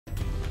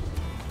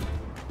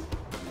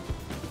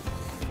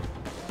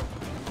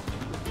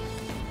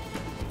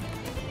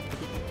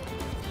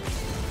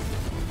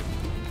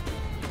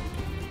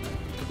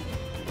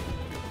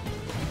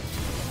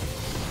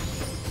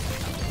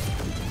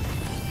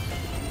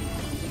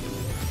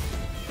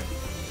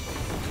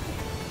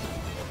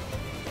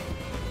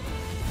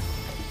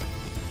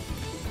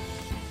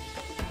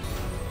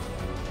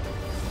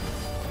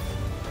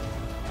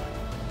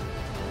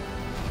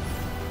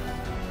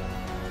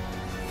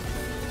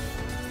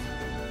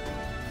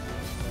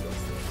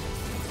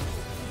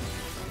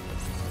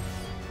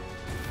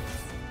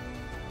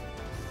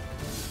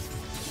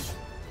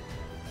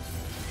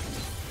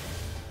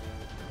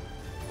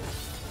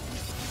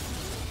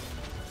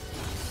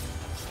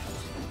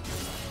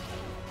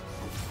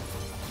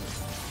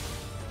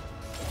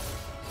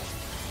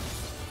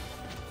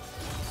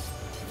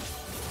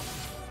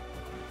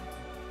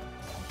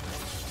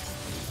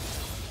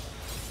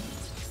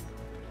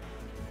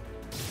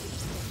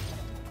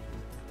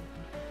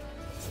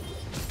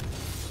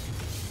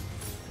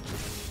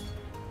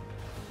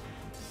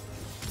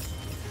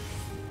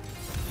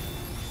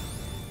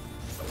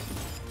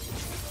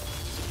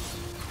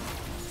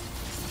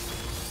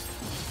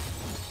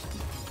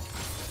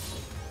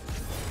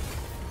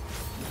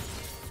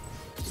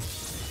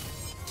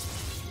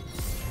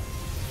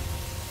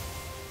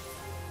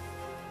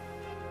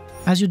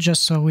as you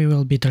just saw, we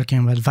will be talking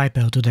about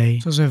VIPER today.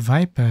 So the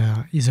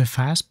VIPER is a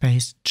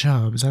fast-paced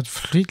job that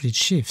fluidly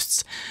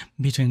shifts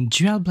between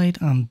dual-blade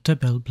and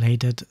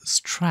double-bladed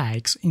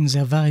strikes in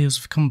their various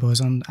combos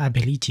and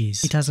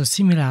abilities. It has a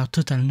similar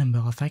total number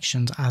of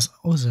actions as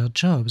other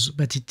jobs,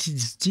 but it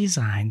is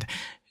designed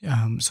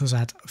so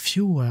that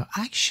fewer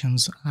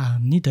actions are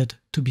needed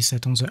to be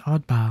set on the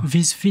hotbar.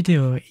 This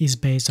video is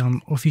based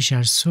on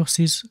official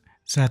sources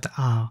that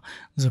are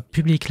the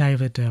public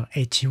live letter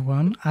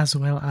 81 as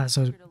well as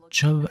a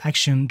job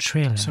action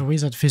trailer. So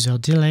without further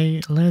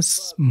delay,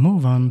 let's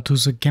move on to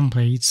the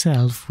gameplay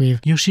itself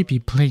with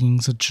Yoshipi playing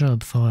the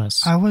job for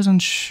us. I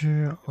wasn't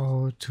sure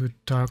how to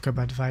talk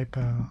about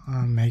VIPER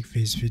and make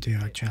this video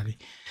actually,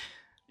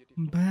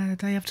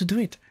 but I have to do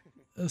it.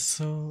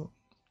 So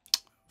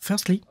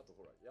firstly,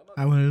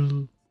 I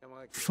will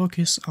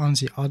focus on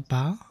the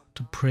hotbar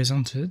to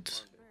present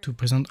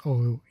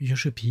how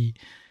Yoshipi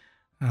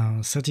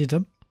set it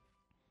up.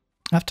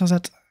 After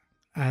that,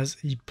 as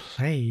he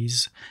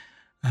plays,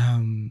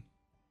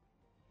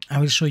 I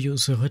will show you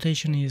the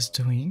rotation he is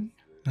doing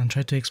and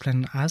try to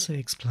explain as I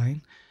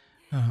explain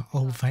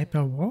how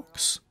VIPER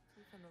works.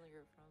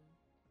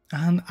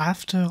 And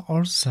after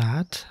all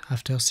that,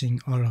 after seeing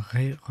all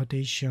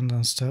rotation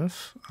and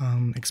stuff,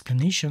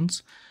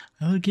 explanations,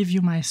 I will give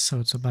you my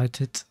thoughts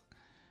about it.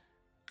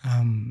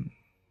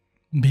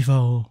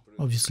 Before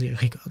obviously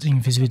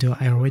recording this video,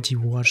 I already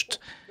watched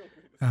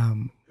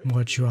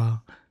what you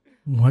are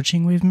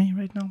watching with me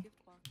right now,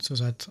 so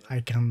that I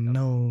can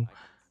know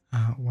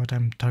what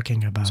I'm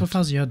talking about. So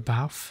for the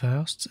hotbar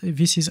first,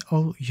 this is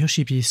how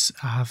Yoshipi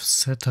have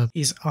set up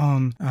his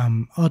own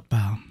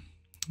hotbar.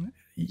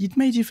 It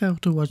may differ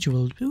to what you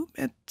will do,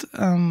 but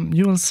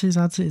you will see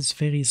that it's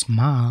very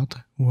smart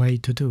way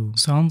to do.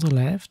 So on the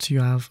left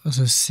you have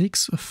the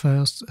 6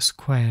 first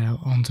square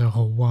on the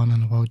row 1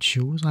 and row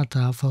 2 that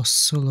are for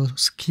solo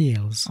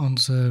skills. On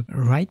the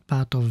right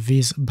part of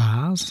these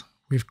bars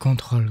with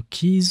control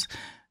keys,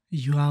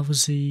 you have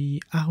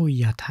the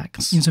AoE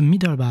attacks. In the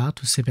middle bar,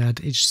 to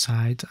separate each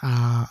side,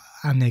 are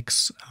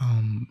annex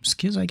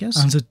skills, I guess.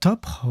 On the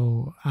top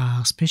row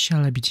are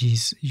special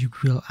abilities you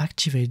will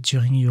activate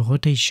during your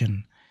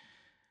rotation.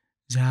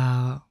 There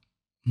are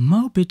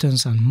more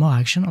buttons and more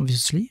action,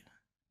 obviously,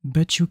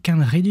 but you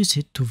can reduce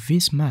it to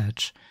this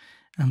much,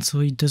 and so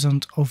it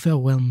doesn't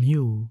overwhelm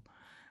you,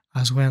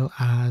 as well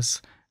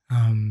as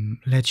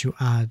let you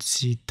add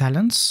the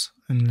talents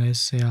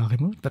unless they are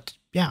removed. But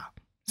yeah,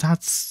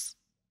 that's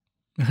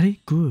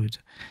really good.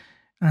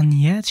 And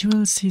yet you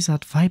will see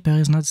that VIPER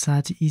is not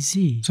that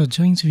easy. So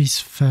during this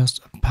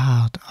first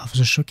part of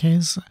the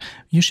showcase,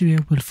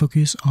 Yoshipi will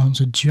focus on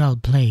the dual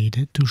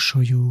blade to show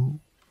you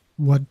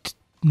what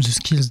the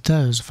skills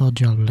does for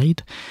dual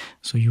blade.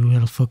 So you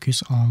will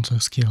focus on the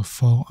skill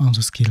 4 and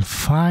the skill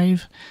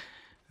 5,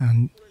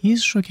 and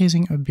he's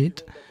showcasing a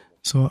bit.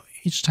 So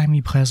each time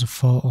he presses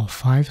 4 or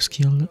 5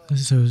 skill,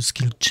 the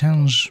skill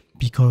change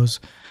because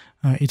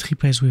it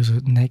replaces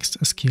with the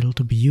next skill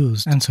to be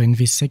used. And so in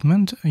this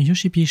segment,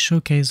 Yoshipi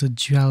showcases the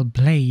dual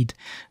blade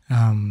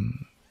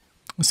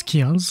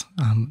skills,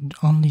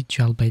 only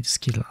dual blade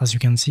skill, as you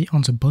can see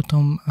on the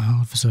bottom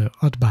of the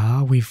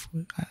hotbar with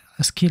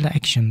a skill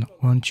action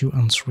 1, 2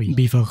 and 3.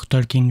 Before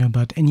talking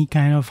about any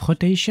kind of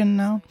rotation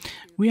now,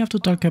 we have to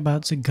talk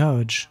about the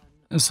gauge.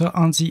 So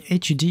on the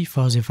HUD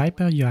for the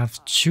VIPER you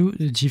have 2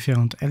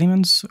 different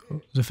elements.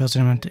 The first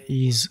element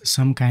is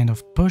some kind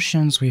of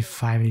potions with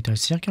 5 little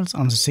circles,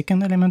 and the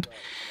second element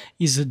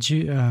is the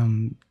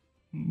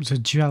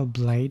dual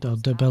blade or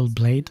double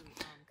blade,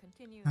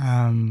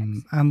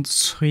 and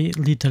 3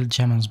 little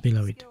diamonds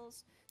below it.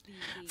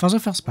 For the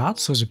first part,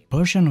 so the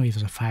potion with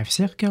the 5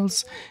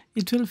 circles,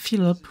 it will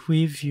fill up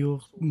with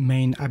your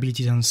main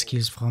abilities and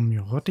skills from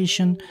your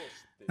rotation,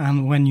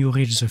 and when you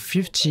reach the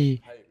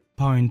 50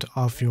 point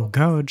of your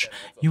gauge,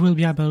 you will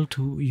be able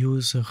to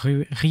use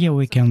the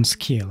Reawakening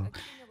skill.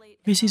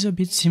 This is a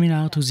bit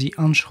similar to the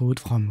Unshroud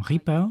from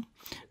Reaper,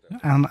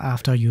 and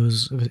after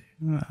use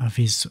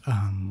this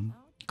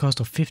cost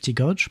of 50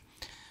 gauge,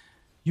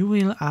 you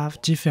will have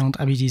different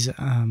abilities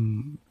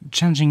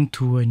changing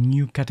to a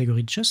new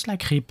category just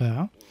like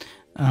Reaper.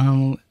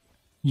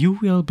 You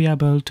will be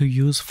able to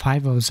use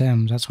 5 of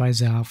them, that's why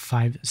there are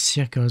 5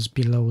 circles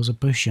below the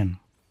potion.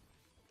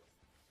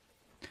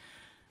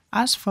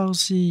 As for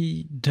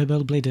the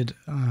double-bladed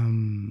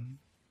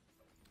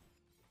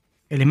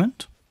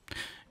element,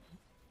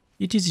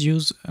 it is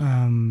used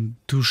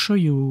to show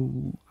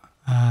you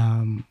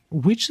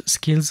which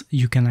skills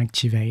you can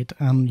activate,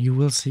 and you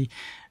will see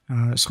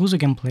through the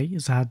gameplay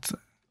that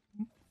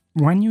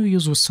when you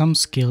use some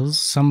skills,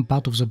 some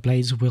part of the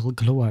blades will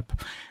glow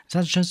up.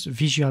 That's just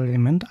visual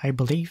element, I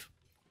believe,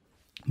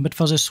 but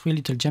for the 3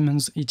 little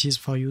diamonds, it is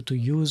for you to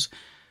use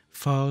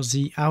for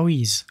the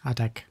AoE's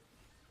attack.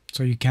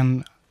 So you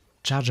can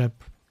charge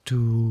up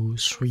to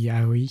 3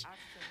 AoE,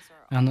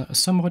 and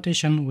some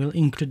rotation will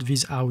include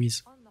these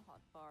AoEs.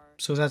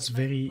 So that's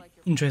very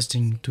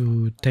interesting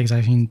to take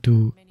that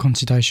into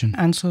consideration.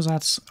 And so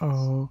that's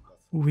how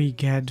we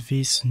get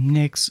this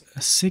next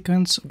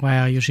sequence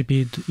where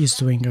Yoshipi is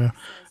doing a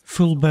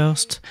full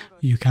burst.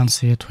 You can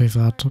see it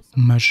without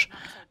much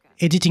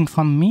editing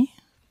from me.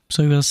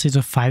 So you will see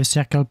the 5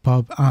 circle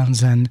pop and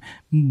then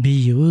be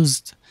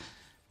used.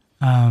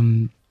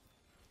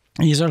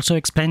 He's also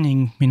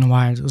explaining,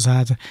 meanwhile,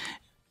 that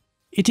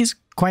it is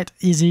quite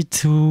easy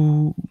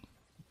to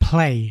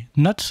play.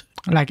 Not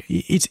like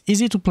it's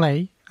easy to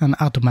play and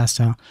how to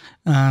master.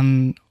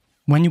 And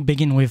when you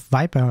begin with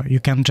VIPER, you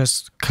can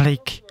just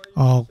click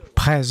or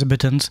press the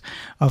buttons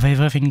of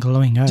everything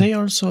glowing up. They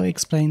also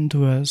explain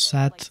to us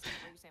that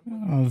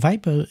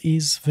VIPER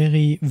is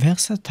very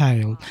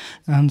versatile,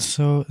 and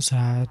so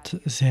that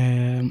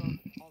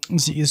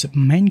the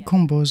main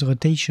combos,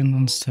 rotation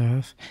and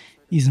stuff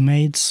is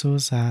made so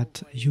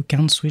that you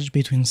can switch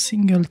between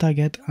single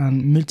target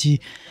and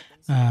multi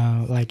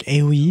like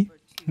AoE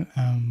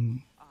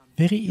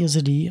very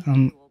easily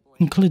and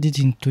include it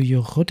into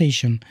your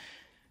rotation.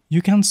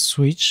 You can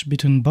switch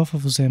between both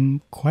of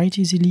them quite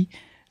easily,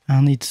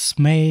 and it's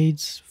made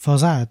for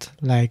that.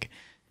 Like,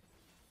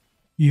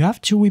 you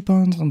have 2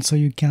 weapons, and so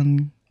you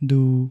can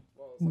do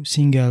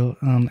single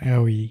and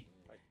AoE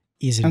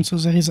easily. And so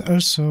there is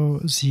also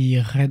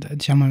the red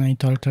diamond I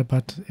talked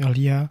about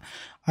earlier.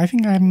 I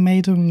think I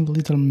made a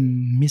little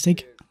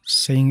mistake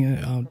saying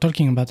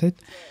talking about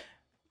it,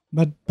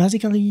 but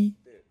basically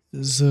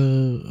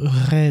the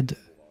red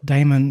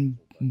diamond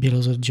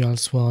below the dual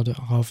sword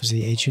of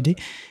the HUD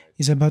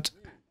is about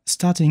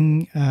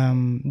starting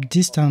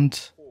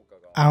distant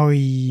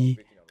AoE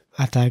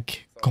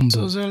attack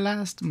combo. So the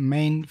last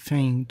main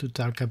thing to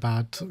talk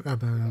about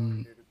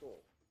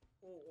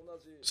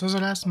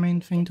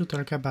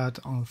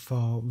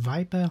for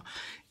VIPER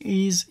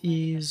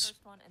is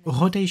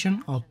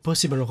rotation or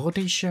possible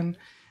rotation,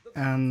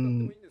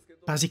 and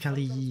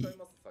basically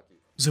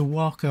the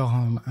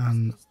workaround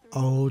and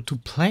how to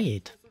play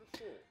it.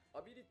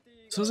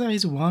 So there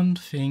is one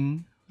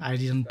thing I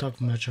didn't talk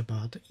much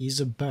about, is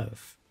a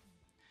buff.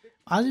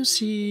 As you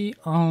see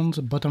on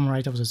the bottom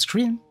right of the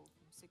screen,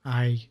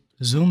 I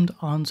zoomed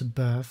on the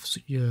buffs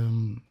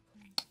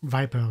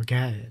VIPER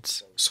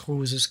gets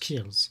through the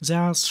skills.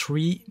 There are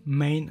 3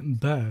 main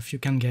buffs you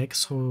can get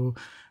through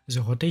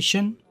the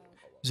rotation,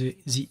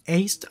 the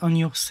haste on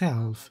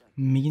yourself,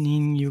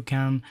 meaning you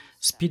can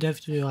speed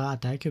up your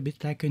attack a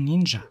bit like a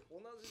ninja.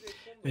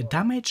 A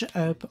damage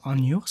up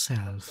on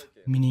yourself,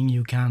 meaning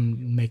you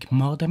can make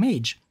more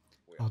damage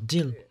or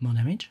deal more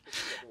damage,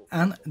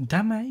 and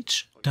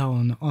damage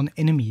down on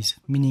enemies,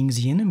 meaning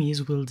the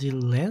enemies will deal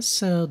less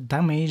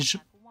damage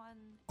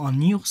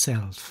on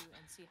yourself.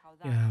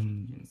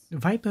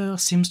 VIPER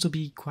seems to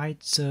be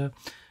quite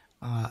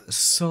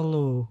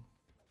solo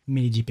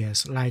melee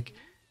DPS, like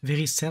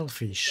very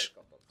selfish.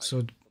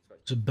 So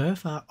the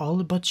buffs are all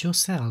about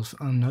yourself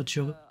and not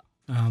your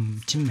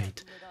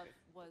teammate.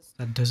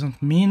 That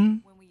doesn't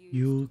mean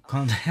you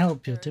can't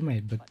help your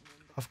teammate, but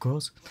of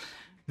course,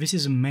 this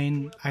is the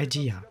main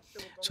idea.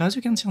 So as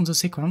you can see on the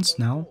sequence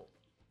now,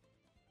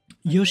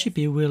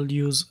 Yoshipi will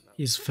use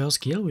his first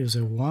skill with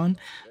the 1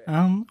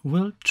 and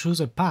will choose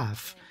a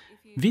path.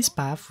 This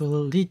path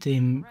will lead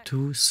him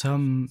to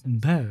some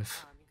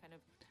buff.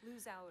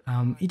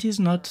 It is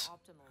not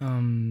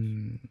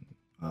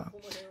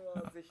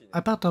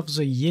a part of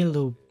the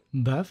yellow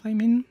buff, I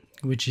mean,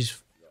 which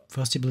is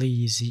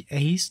possibly the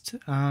haste.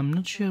 I'm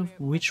not sure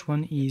which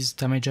one is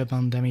damage up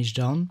and damage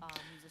down.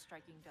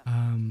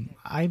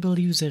 I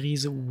believe there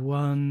is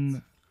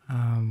one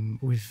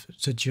with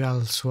the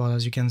dual sword,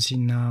 as you can see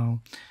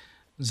now,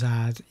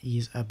 that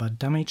is about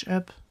damage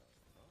up,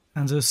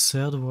 and the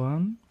third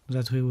one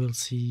that we will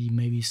see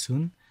maybe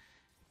soon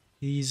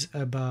is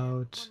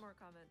about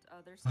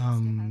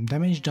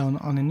damage down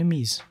on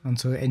enemies, and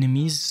so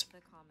enemies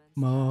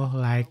more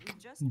like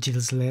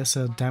deals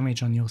lesser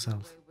damage on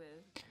yourself.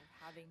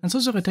 And so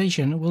the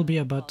rotation will be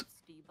about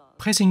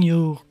pressing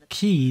your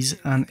keys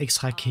and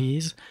extra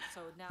keys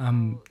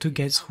to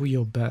get through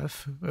your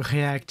buff,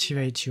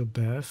 reactivate your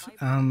buff,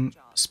 and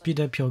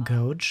speed up your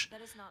gauge,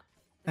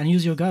 and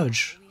use your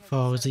gauge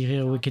for the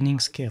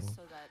Reawakening skill.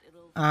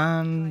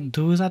 And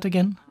do that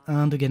again,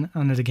 and again,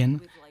 and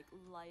again,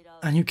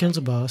 and you kill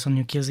the boss, and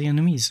you kill the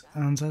enemies.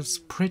 And that's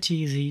pretty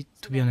easy,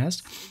 to be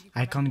honest.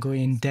 I can't go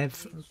in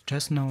depth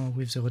just now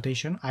with the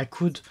rotation. I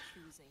could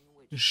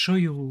show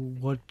you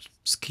what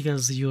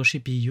skills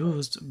Yoshipi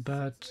used,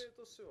 but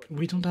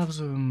we don't have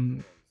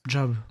the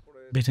job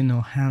between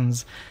our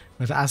hands.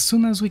 But as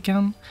soon as we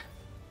can,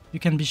 you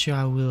can be sure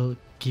I will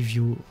give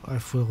you a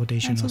full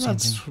rotation or something.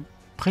 That's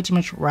pretty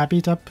much wrap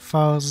it up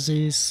for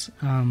this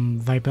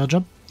VIPER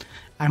job.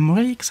 I'm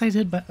really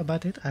excited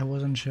about it. I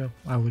wasn't sure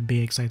I would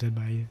be excited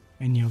by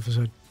any of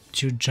the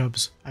 2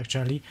 jobs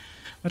actually,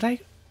 but I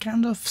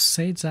kind of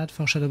said that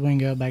for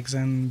Shadowbringer back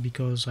then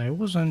because I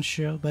wasn't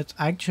sure, but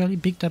I actually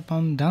picked up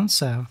on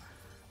Dancer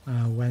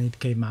when it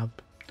came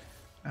out.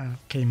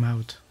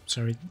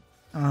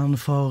 And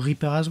for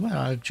Reaper as well,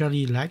 I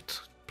actually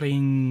liked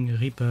playing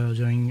Reaper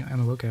during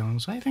Unwoken,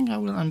 so I think I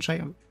will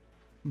enjoy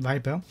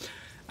VIPER.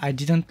 I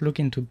didn't look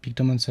into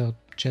Pictomancer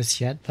just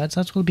yet, but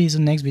that will be the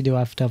next video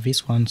after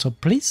this one. So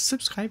please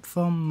subscribe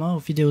for more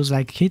videos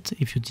like it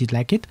if you did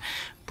like it.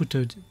 Put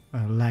a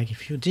like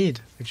if you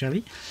did,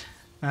 actually.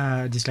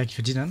 Dislike if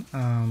you didn't.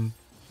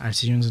 I'll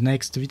see you in the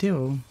next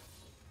video.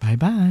 Bye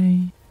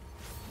bye.